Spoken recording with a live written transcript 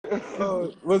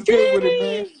What's good with it,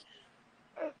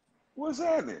 man? What's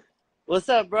happening? What's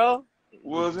up, bro?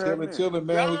 What's happening? Chilling,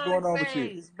 man. What's going on with you?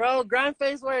 GrindFace, bro.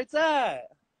 GrindFace, where it's at?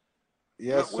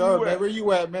 Yes, Where sir, you man. at? Where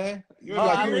you at, man? You in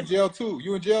like the you in jail too?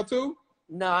 You in jail too?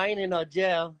 No, I ain't in no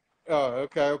jail. Oh,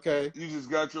 okay. You just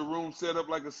got your room set up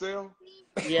like a cell?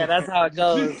 Yeah, that's how it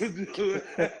goes.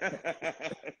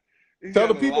 You Tell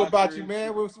the got a people locker about you, and man.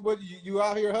 shit. What you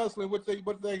out here hustling? What they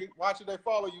why should they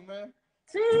follow you, man?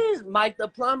 Jeez, Mike the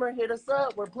Plumber hit us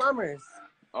up. We're plumbers.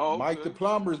 Oh, Mike okay. the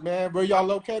Plumbers, man. Where y'all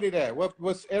located at? What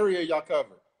area y'all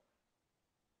cover?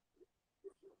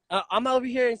 I'm over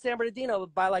here in San Bernardino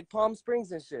by like Palm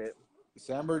Springs and shit.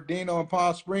 San Bernardino and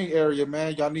Palm Spring area,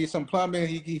 man. Y'all need some plumbing.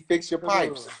 He fix your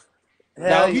pipes. Now,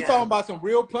 Hell he yeah. talking about some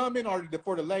real plumbing or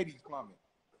for the ladies plumbing?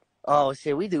 Oh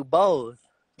shit, we do both.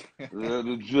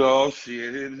 The jaw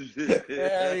shit.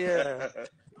 Hell yeah.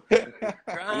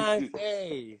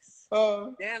 GrindFace.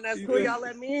 Damn, that's cool. Y'all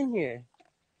let me in here.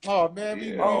 Oh man,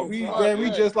 Yeah. we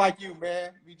just like you,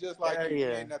 man. We just like Hell you. yeah.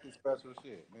 We ain't nothing special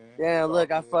shit, man. Damn, It's all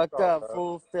look, I good. It's fucked all up. good.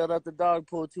 Fool filled up the dog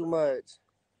pool too much.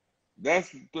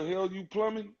 That's the hell you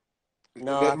plumbing?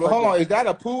 No, I Hold on, fucking. is that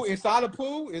a pool inside a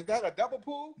pool? Is that a double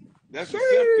pool? That's a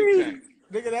septic tank.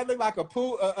 Nigga, that look like a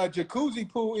pool, a jacuzzi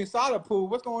pool inside a pool.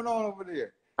 What's going on over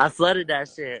there? I flooded that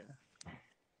shit.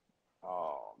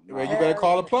 Oh, Well, you no. better Hell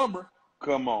call a yeah. plumber.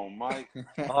 Come on, Mike.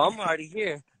 Oh, I'm already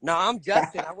here. No, I'm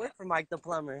Justin. I work for Mike the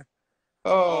Plumber.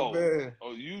 Oh man.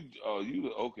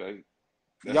 You, okay.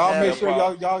 That's Y'all a make Hell step sure yeah.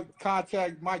 up. y'all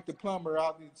contact Mike the plumber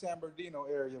out in the San Bernardino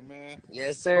area, man.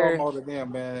 Yes, sir. Promote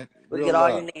them, man. We Real get all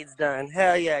your love. needs done.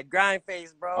 Hell yeah. GrindFace,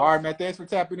 All bro. right, man. Thanks for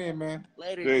tapping in, man.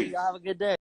 Later, G. Peace. Y'all have a good day.